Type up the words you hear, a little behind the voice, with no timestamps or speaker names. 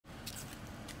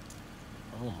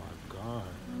Oh my God.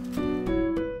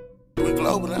 We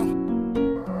global now.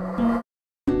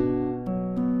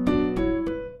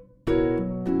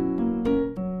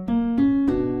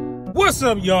 What's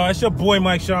up, y'all? It's your boy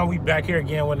Mike Sean. We back here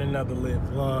again with another lit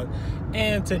vlog.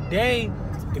 And today,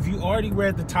 if you already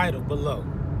read the title below,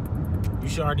 you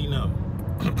should already know.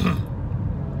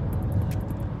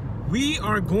 We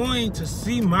are going to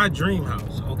see my dream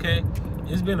house, okay?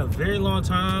 It's been a very long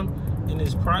time in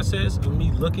this process of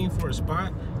me looking for a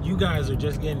spot. You guys are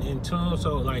just getting in tune.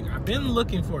 So, like, I've been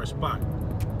looking for a spot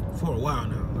for a while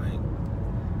now, like,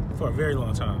 for a very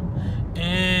long time.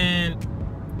 And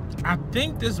I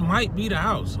think this might be the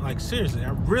house. Like, seriously,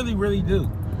 I really, really do.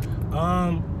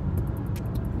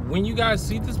 When you guys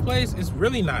see this place, it's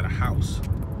really not a house,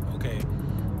 okay?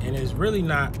 And it's really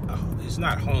not, it's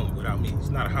not home without me. It's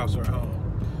not a house or a home.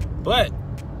 But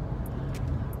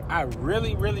I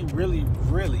really, really, really,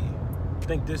 really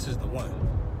think this is the one,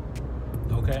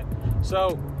 okay?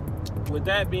 So with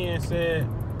that being said,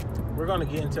 we're gonna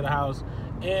get into the house.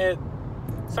 And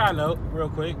side note, real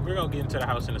quick, we're gonna get into the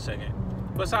house in a second.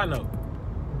 But side note,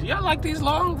 do y'all like these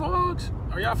long vlogs?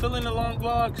 Are y'all feeling the long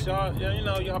vlogs? Y'all, you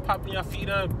know, y'all popping your feet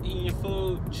up, eating your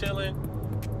food, chilling.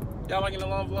 Y'all liking the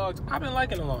long vlogs? I've been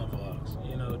liking the long vlogs.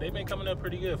 You know, they've been coming up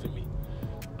pretty good for me.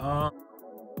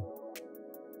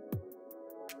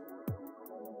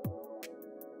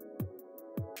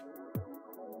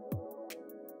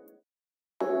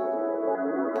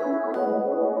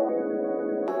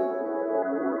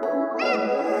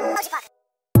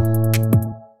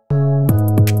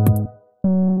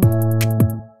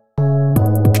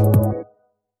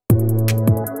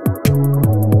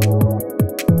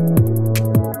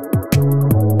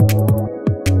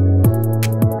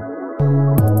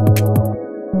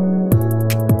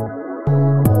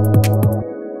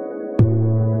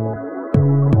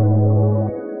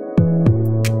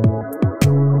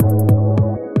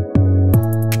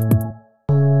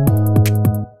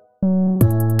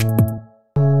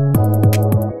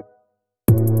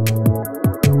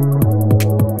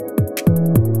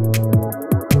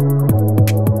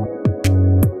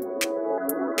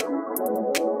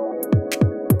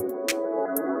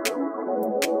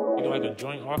 Like a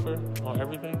joint offer on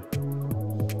everything?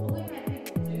 We had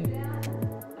people do that.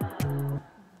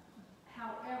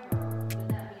 However, with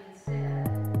that being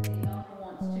said, the owner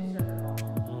wants two separate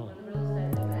options. For the real estate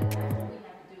agent, we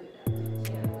have to do it that way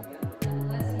too.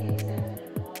 Unless he accepted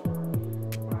an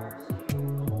offer prior to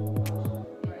auction.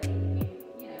 Right?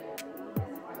 You know, he has the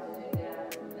right to do that.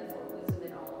 That's what we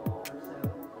submit on the offer.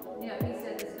 So, you know, he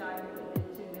said this guy would put in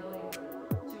 $2 million for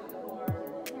two of the cars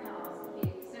in the house. If he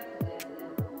accepted it, then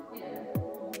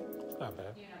Not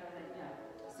bad.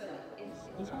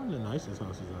 it's one of the nicest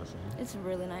houses I've seen. It's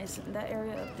really nice. That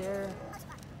area up there,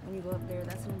 when you go up there,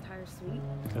 that's an entire suite.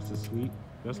 That's a suite.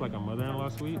 That's like a mother-in-law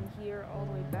suite. From here all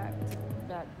the way back to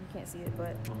that, you can't see it,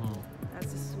 but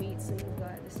that's a suite. So you've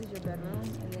got, this is your bedroom,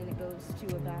 and then it goes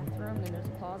to a bathroom, then there's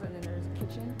a closet, and then there's a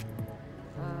kitchen.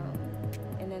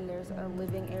 And then there's a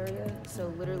living area. So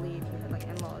literally, if you had like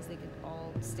in-laws, they could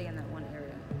all stay in that one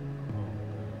area.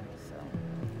 So.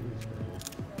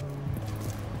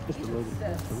 Just a little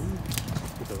bit.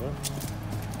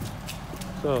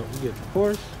 So you get the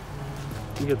Porsche,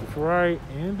 you get the Ferrari,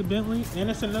 and the Bentley, and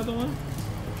it's another one.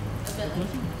 A Bentley.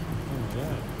 Oh my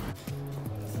God.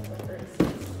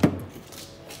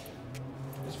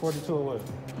 It's 42 or what?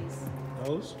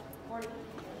 Those? 40.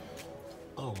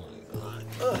 Oh my God.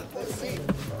 Let's see.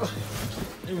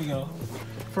 There we go.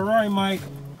 Ferrari Mike.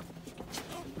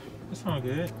 That sounds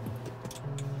good.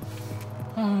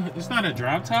 It's not a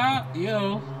drop top.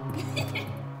 Yo.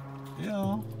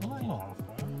 Yo.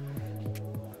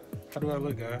 How do I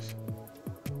look, guys?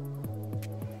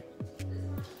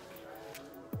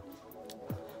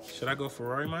 Should I go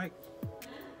Ferrari Mike?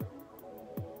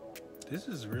 This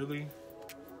is really...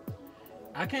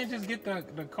 I can't just get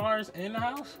the cars in the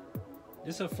house?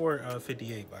 This is a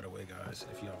 458, by the way, guys,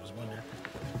 if y'all was wondering.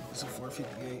 It's a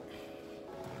 458.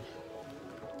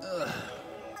 Ugh.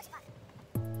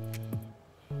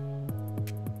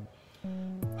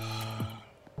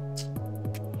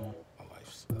 My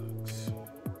life sucks. So,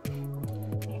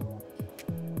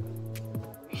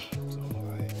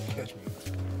 like, catch me.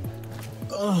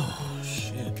 Oh,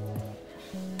 shit.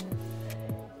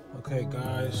 Okay,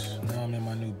 guys, now I'm in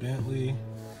my new Bentley.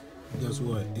 Guess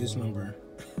what? It's number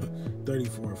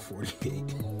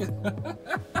 3448.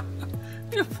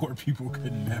 You poor people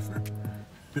could never.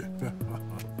 You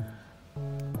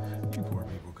poor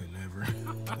people could never.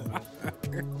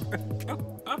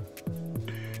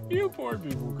 You poor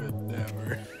people could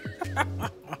never.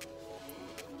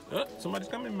 Oh, somebody's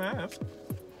coming, mask.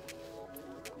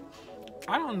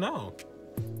 I don't know.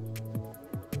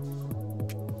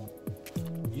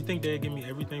 You think they'd give me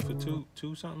everything for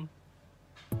two something?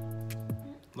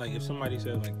 Like if somebody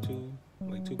said like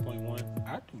 2.1,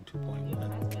 I'd do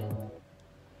 2.1.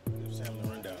 Give Sam the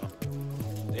rundown.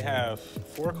 They have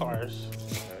 4 cars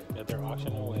that they're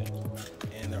auctioning away,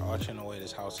 and they're auctioning away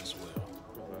this house as well.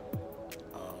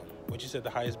 What you said the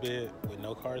highest bid with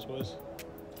no cars was?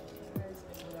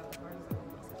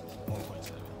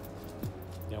 1.7.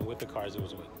 Then with the cars it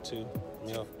was what, 2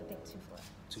 mil? I think 2.4.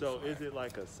 So is it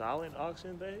like a silent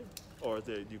auction thing, or is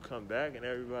it you come back and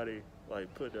everybody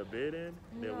like put their bid in,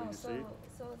 then we can see?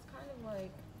 So it's kind of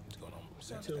like. What's going on?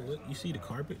 Look, you see the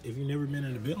carpet? If you've never been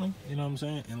in a Bentley, you know what I'm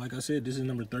saying? And like I said, this is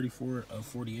number 34 of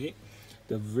 48.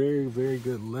 The very, very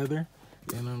good leather.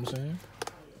 You know what I'm saying?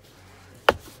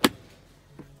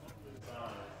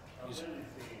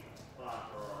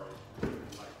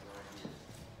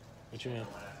 What you mean?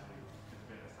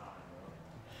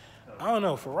 I don't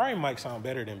know. Ferrari mic sound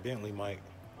better than Bentley mic.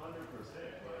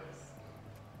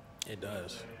 It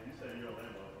does.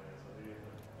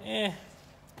 I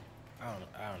don't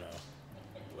know.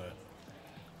 But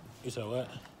you said what?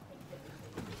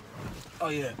 Oh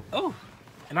yeah. Oh,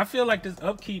 and I feel like this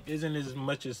upkeep isn't as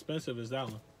much expensive as that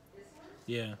one.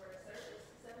 Yeah.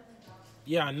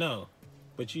 Yeah, I know.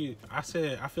 But I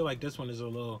feel like this one is a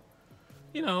little,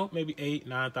 you know, maybe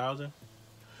 8,000-9,000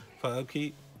 for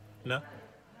upkeep. No.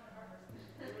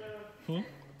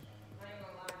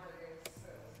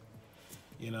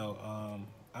 You know,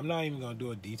 I'm not even gonna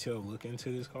do a detailed look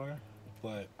into this car,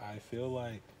 but I feel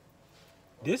like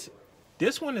this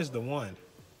one is the one.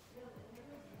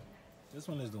 This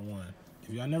one is the one. If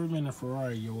y'all never been in a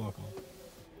Ferrari, you're welcome.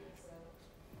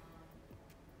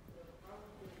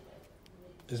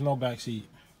 There's no back seat.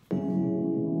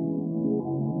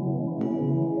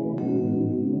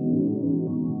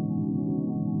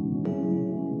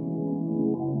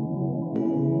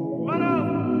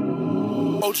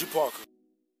 OG Parker.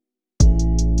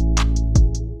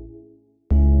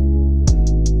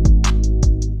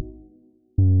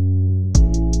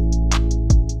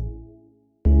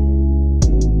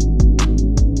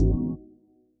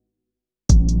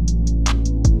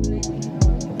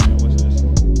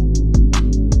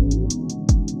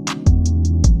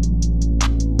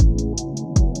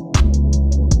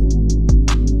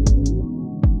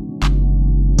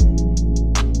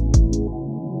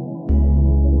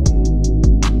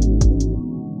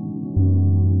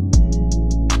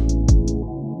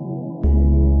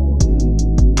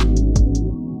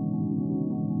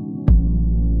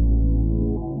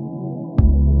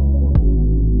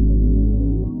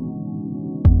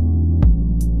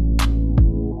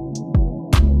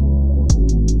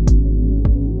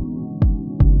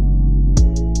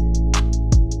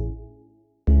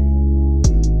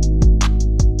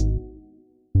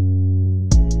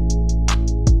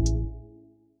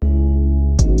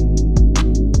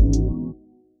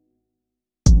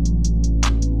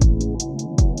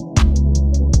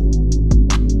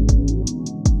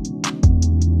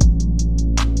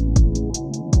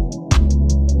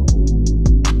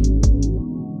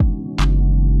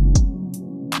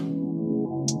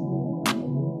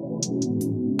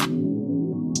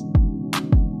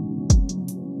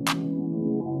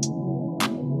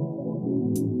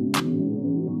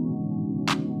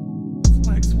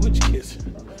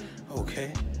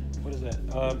 Okay. What is that?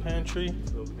 Pantry?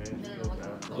 Okay.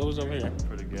 What was over here?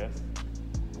 For the guests.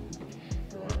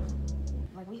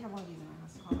 Like we have one of these in our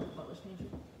house called the butler's pantry.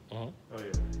 Oh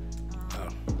yeah. Oh,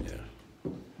 yeah.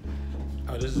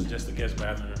 Oh, this is just the guest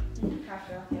bathroom.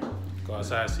 Yeah. Go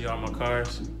outside, see all my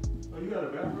cars. Oh, you got a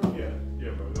bathroom? Yeah.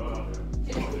 Yeah, bro. Go out there.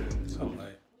 Go out there. Something like.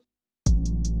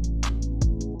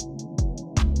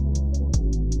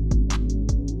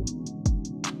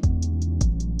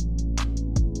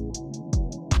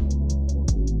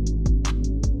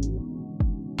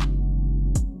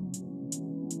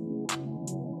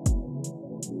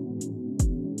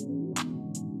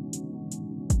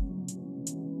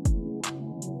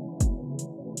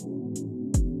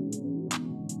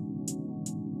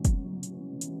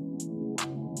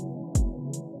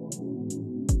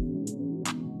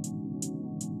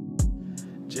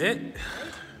 Jet,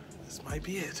 this might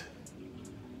be it.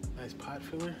 Nice pot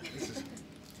filler. This is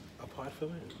a pot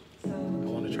filler. I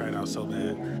want to try it out so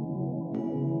bad.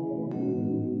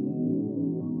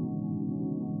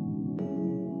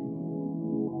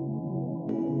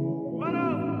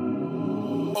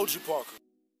 OG Parker.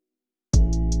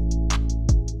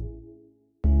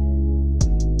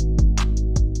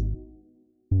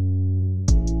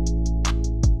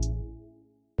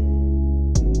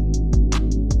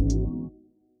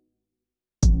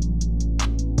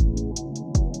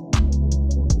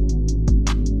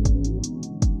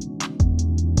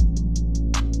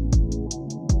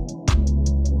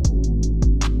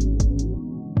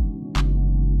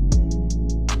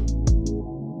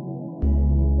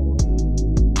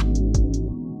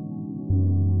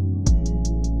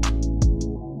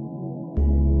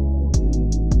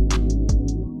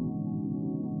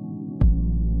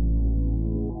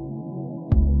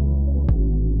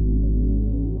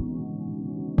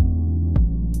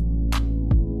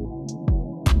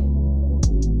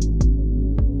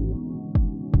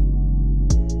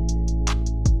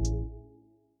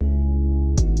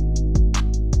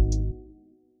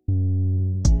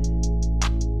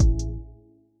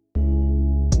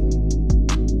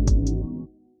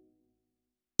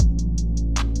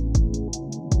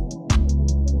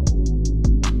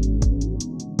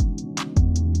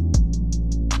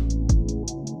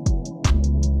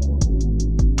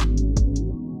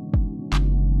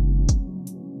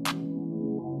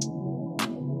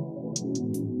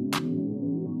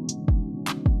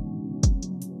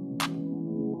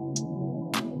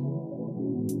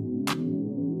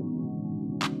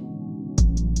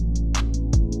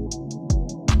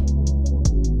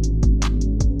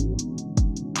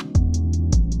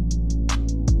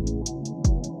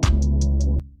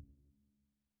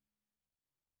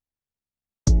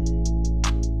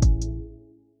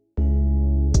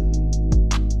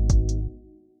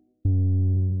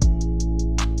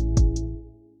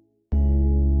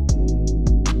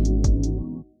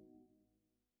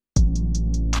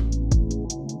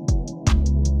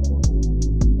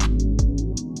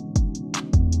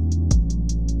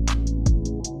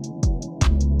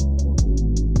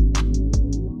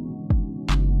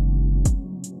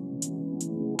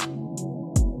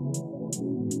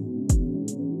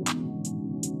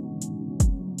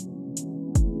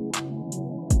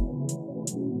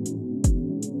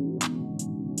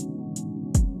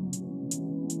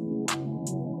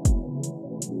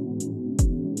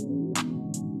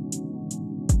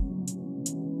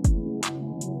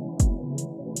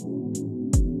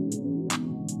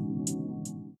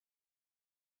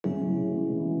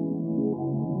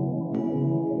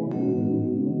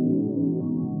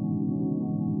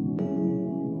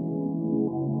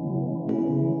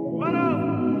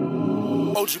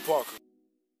 OG Parker.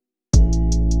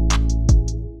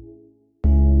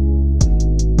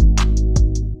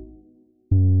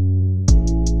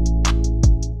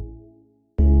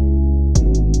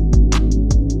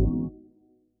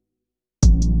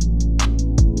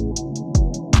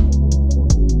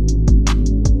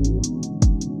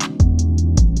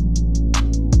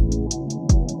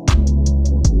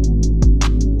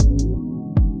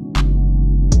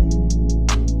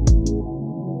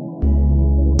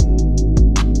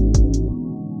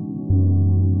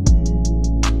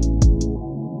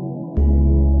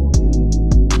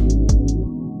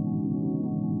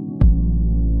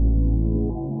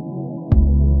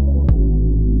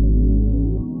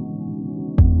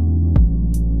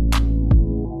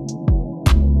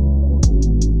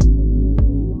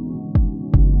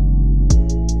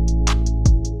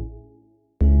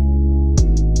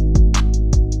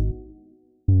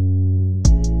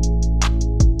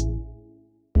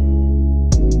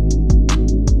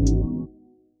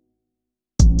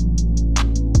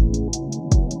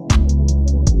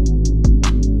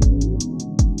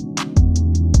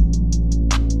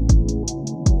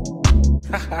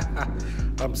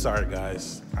 I'm sorry,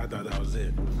 guys. I thought that was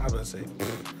it. I was about to say,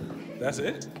 that's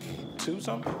it? 2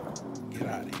 something? Get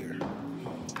out of here.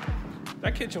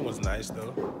 That kitchen was nice,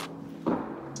 though.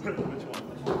 Which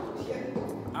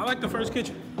one? I like the first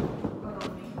kitchen.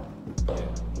 Yeah.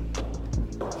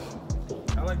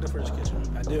 I like the first kitchen.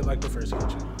 I did like the first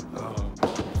kitchen.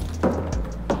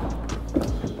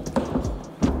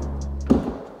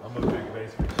 I'm a big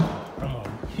basement guy. I'm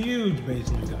a huge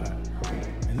basement guy.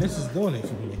 And this is doing it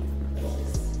for me.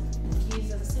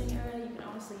 Use as a sitting area. You can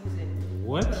honestly use it.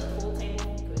 What? Pool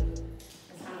table. Good.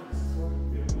 That's kind of what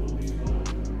this is for.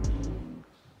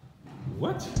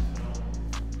 What?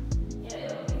 Yeah,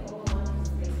 it'll be all one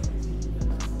basically.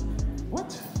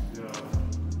 What? Yeah.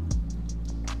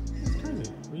 It's crazy.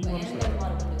 What do you want to And say? there's a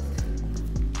lot of windows.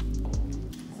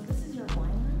 So this is your wine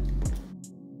room.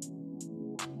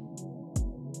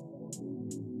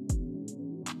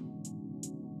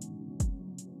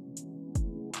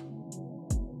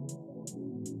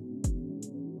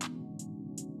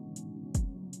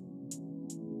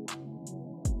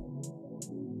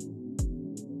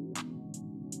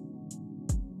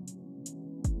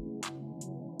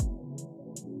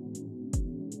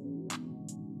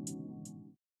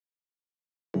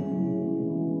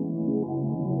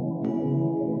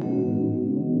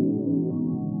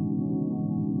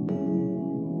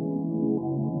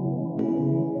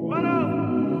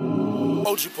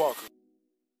 OG Parker.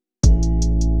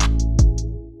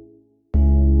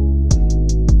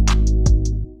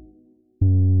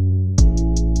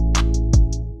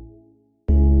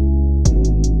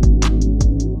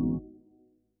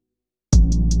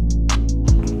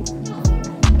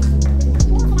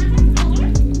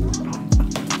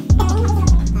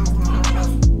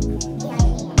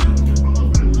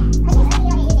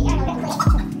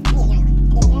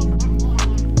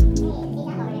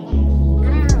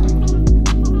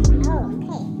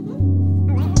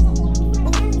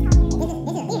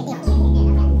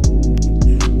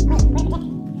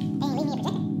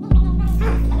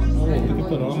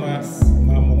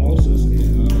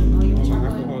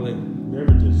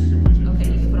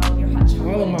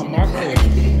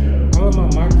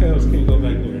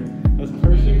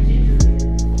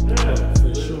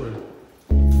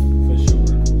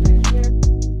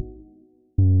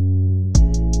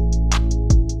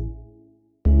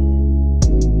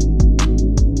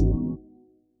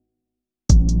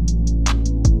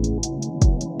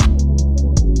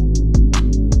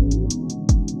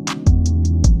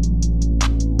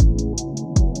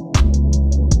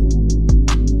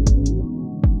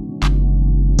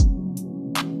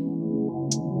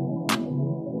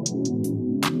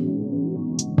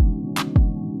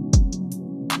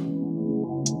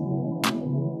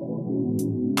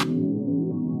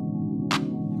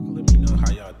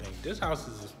 This house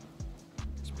is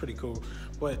pretty cool,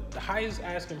 but the highest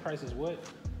asking price is what?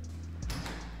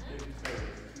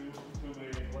 2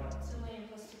 million flat. 2 million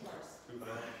plus 2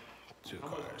 cars. 2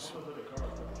 cars. How much are the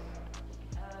cars?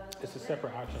 It's a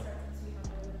separate auction,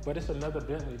 but it's another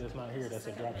Bentley that's not here. That's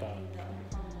a drop top.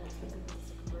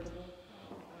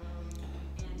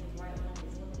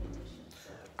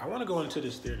 I want to go into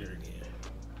this theater again.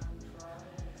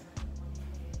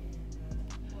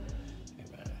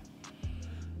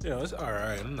 Yeah, it's all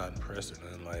right. I'm not impressed or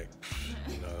nothing. Like,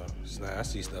 you know, it's not, I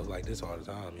see stuff like this all the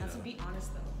time. You Now, to know, be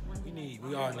honest though, one thing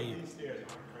we all need. These stairs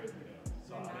aren't crazy though.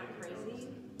 they're not crazy,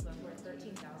 but we're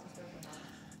 13,000 square foot house.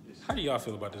 How do y'all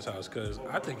feel about this house? Because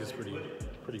I think it's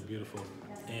pretty beautiful.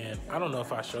 And I don't know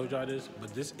if I showed y'all this,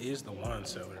 but this is the wine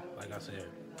cellar. Like I said,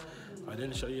 I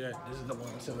didn't show you that. This is the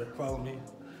wine cellar. Follow me.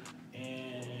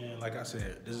 And like I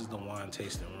said, this is the wine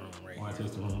tasting room right here. Wine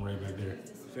tasting room right back there.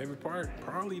 Favorite part?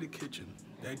 Probably the kitchen.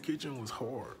 That kitchen was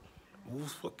hard.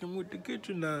 Who's fucking with the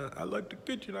kitchen now? I like the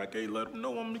kitchen. I can't let them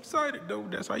know I'm excited though.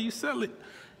 That's how you sell it.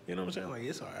 You know what I'm saying? Like,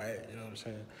 it's all right. You know what I'm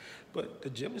saying? But the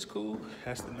gym is cool.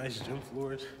 Has the nice gym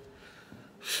floors.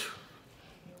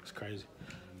 It's crazy.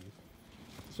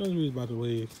 As soon as we was about to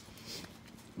leave,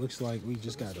 looks like we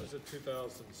just got This was a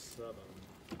 2007.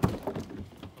 How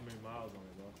many miles on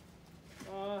it,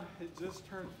 though? It just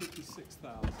turned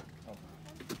 56,000.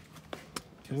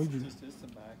 Can we do? It's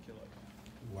immaculate.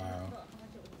 Wow.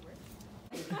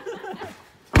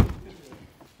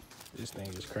 This thing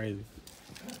is crazy.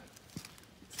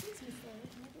 Excuse me, sir.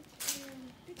 Can I get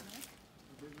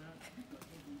Big Mac?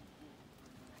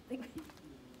 Big Mac?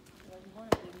 Well, you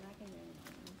want a Big Mac and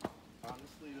then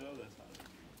Honestly, though, that's not it.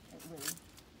 that's really.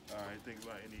 All right, think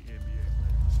about any NBA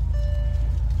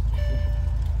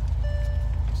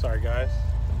players. Sorry, guys.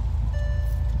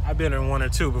 I've been in one or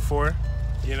two before,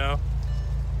 you know.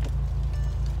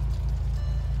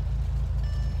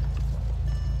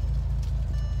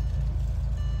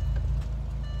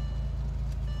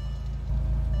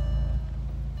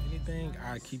 Anything,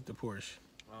 I keep the Porsche.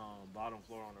 Bottom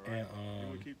floor on the right. And, you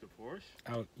would keep the Porsche?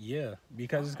 Out, yeah,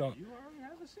 because it's going. You already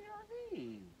have a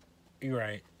CRV. You're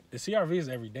right. The CRV is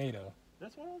every day though.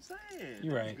 That's what I'm saying.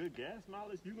 You're That's right. Good gas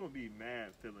mileage. You're gonna be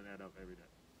mad filling that up every day.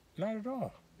 Not at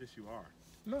all. Yes, you are.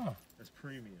 No. That's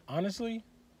premium. Honestly,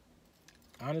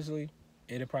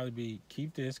 it'd probably be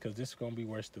keep this because this is gonna be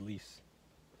worth the lease.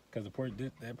 Because that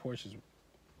Porsche is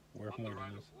worth more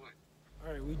than this.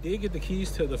 All right, we did get the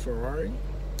keys to the Ferrari,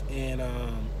 and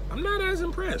I'm not as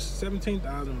impressed.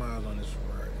 17,000 miles on this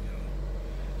Ferrari.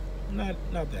 You know,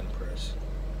 not that impressed.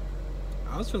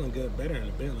 I was feeling better in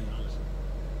the Bentley, honestly.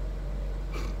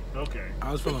 Okay.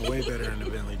 I was feeling way better in the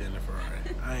Bentley than the Ferrari.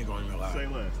 I ain't gonna even lie. Say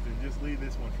less. Then just leave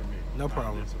this one for me. No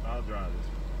problem. I'll drive this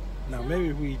one. Now maybe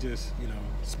if we just, you know,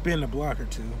 spin the block or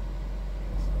two,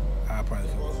 I'll probably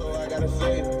feel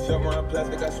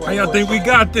better. How y'all think we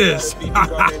got this?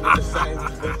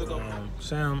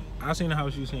 Sam, I seen the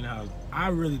house, you seen the house. I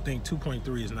really think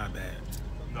 2.3 is not bad.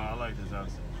 No, I like this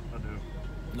house. I do.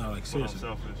 No, like But I'm seriously.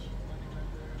 selfish.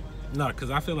 No, because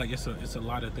I feel like it's a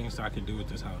lot of things I could do with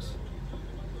this house.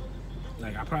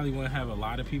 Like, I probably wouldn't have a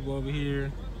lot of people over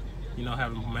here, you know,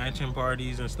 having mansion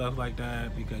parties and stuff like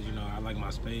that because, you know, I like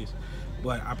my space.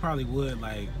 But I probably would,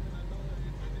 like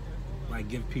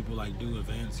give people, like, do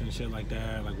events and shit like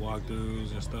that, like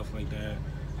walkthroughs and stuff like that.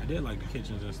 I did like the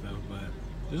kitchens and stuff, but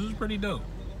this was pretty dope.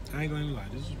 I ain't gonna even lie,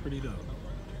 this was pretty dope.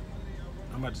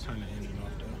 I'm about to turn the engine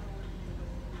off, though.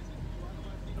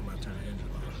 I'm about to turn the engine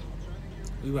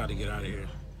off. We about to get out of here.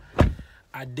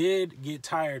 I did get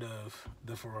tired of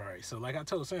the Ferrari. So like I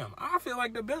told Sam, I feel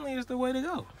like the Bentley is the way to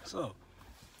go. So,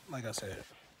 like I said,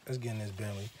 let's get in this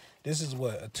Bentley. This is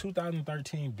what, a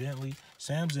 2013 Bentley.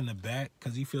 Sam's in the back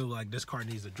because he feels like this car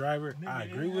needs a driver. Nigga, I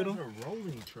agree with him. a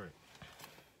rolling tray.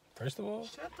 First of all,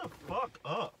 Shut the fuck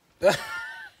up.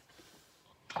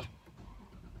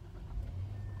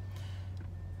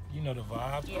 you know the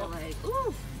vibe. Yeah, like,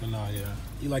 ooh. No, yeah.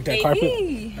 You like that Baby.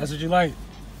 carpet? That's what you like?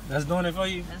 That's doing it for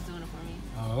you? That's doing it for me.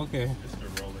 Oh, okay. It's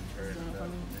the rolling tray in Doing the it for back.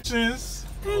 me. Cheers.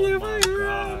 Oh my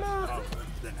gosh.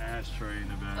 The ashtray in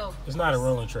the back. Oh, It's not a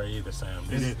rolling tray either, Sam.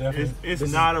 This is definitely.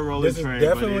 It's not a rolling tray, This is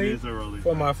definitely but it is a rolling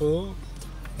for tray. my food.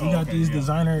 We Oh, got okay, these yeah.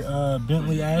 designer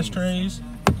Bentley ashtrays.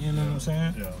 You know what I'm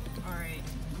saying? Yeah. all right.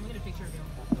 Let me get a picture of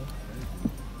you.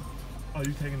 Oh,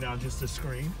 you taking down just the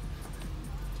screen?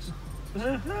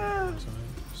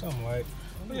 Something like.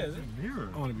 But yeah, a mirror.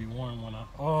 I want to be warm when I.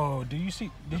 Oh, do you see?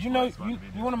 Did you know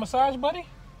you want a massage, buddy?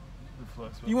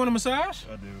 You want a massage?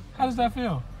 I do. How does that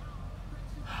feel?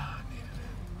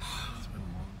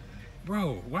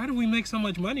 Bro, why do we make so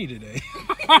much money today?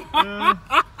 Nah,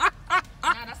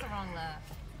 that's the wrong laugh.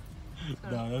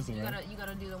 No, that's all You right.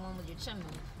 gotta do the one with your chin move.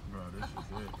 Bro, this is it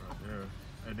right there.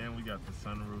 And then we got the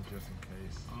sunroof just in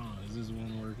case. Oh, is this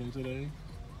one working today?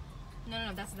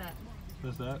 No, that's that.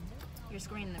 What's that? Your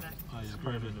screen in the back. Oh yeah,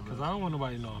 perfect. Because I don't want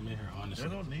nobody to know I'm in here, They honestly.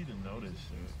 don't need to know this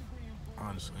shit.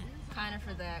 Honestly. Kind of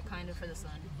for that, kind of for the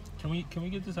sun. Can we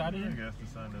get this out of I here? guess the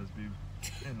sun does be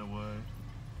in the way.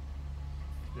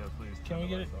 Yeah, please. Can turn we the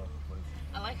get it? lights off, please.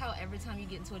 I like how every time you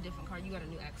get into a different car, you got a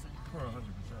new accent. For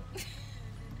 100%.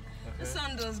 The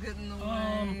sun does get in the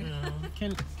way.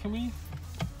 Can we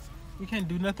can't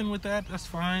do nothing with that? That's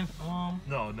fine.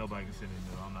 No, nobody can sit in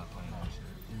the middle. I'm not playing that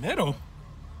shit. Middle.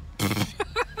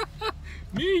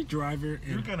 Me, driver,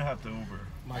 You're and gonna have to Uber.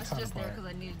 my That's just there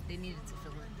counterpart. because they needed to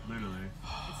fill it. Literally.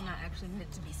 It's not actually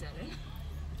meant to be said.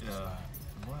 Yeah.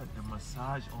 What? The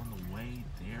massage on the way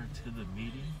there to the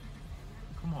meeting?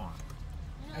 Come on.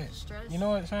 Hey, Stress. you know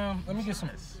what, Sam? Let me get some.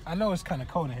 I know it's kind of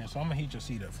cold in here, so I'm gonna heat your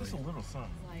seat up for Just a you. little something.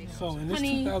 Like, So in this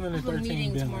honey, I have a 2013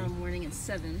 meeting Bentley, tomorrow morning at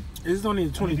 7. it's only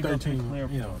the I need to go to 2013. Clear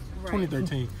You know, Point.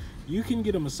 2013. You can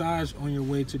get a massage on your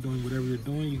way to doing whatever you're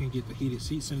doing. You can get the heated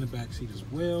seats in the back seat as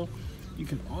well. You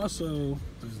can also,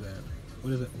 what is that?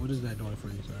 What is that doing for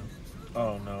you, Sam?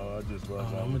 Oh no, I just was.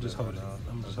 I'm gonna just hold it.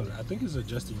 I'm gonna just hold it. I think it's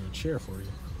adjusting your chair for you,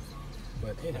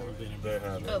 but it haven't been in They business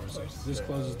haven't. forever, Of so course. this They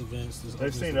closes haven't. the vents. This They've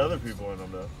opens seen the other vents. people in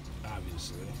them though.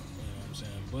 Obviously, you know what I'm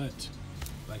saying. But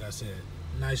like I said,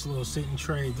 nice little sitting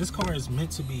tray. This car is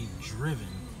meant to be driven,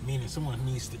 meaning someone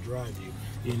needs to drive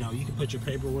you. You know, you can put your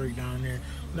paperwork down there.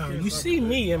 Now, you see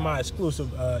me in my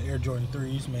exclusive Air Jordan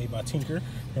 3s made by Tinker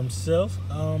himself,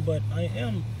 but I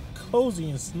am cozy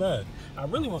and snug. I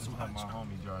really want some Have hot my chocolate.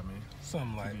 homie drive me.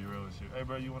 Something To like, be real with you. Hey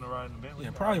bro, you want to ride in the Bentley?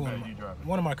 yeah, probably I bet you drive it.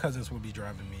 one of my cousins will be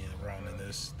driving me around in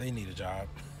this. They need a job.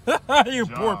 You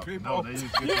Job. poor people. No, they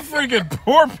just get You the- freaking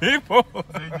poor people.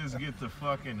 They just get the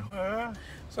fucking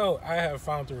So I have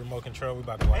found the remote control. We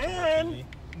about to watch some more TV.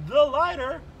 and the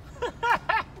lighter.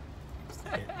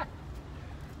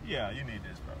 Yeah, you need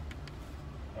this,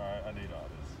 bro. All right, I need all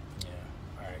this.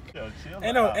 Yeah. All right. Yo,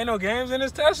 chill out. Ain't no games in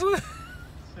this Tesla.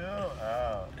 Chill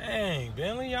out. Dang,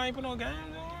 Bentley, y'all ain't put no games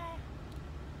in.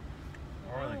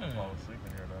 I really can fall asleep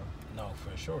in here though. No,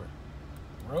 for sure.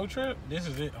 Road trip? This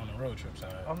is it on the road trip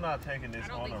side. I'm not taking this I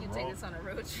don't on think a you take road. this on a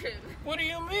road trip. What do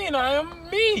you mean? I am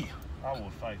me. I will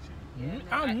fight you. Yeah, no,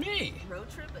 I'm me. Road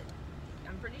trip, but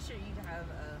I'm pretty sure you'd have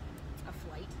a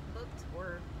flight booked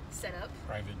or set up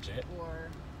Private jet. or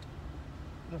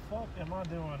The fuck am I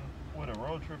doing with a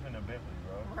road trip in a Bentley,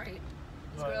 bro? right.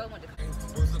 This Right. girl went to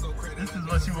This is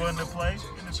what you wanted to play?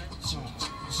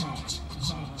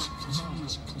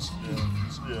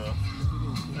 Yeah.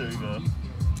 There you go.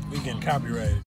 We getting copyrighted.